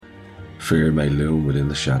Fear may loom within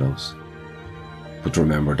the shadows, but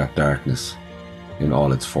remember that darkness, in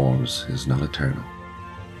all its forms, is not eternal.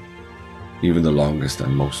 Even the longest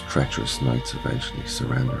and most treacherous nights eventually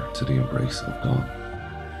surrender to the embrace of dawn,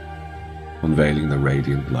 unveiling the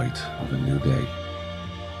radiant light of a new day.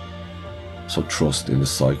 So trust in the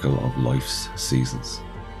cycle of life's seasons,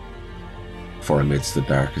 for amidst the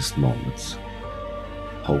darkest moments,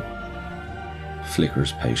 hope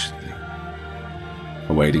flickers patiently,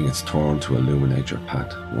 awaiting its turn to illuminate your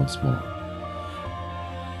path once more.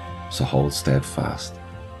 So hold steadfast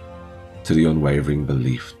to the unwavering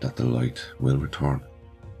belief that the light will return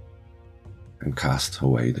and cast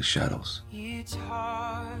away the shadows. You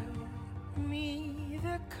taught me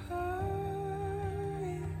the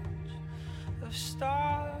courage of starting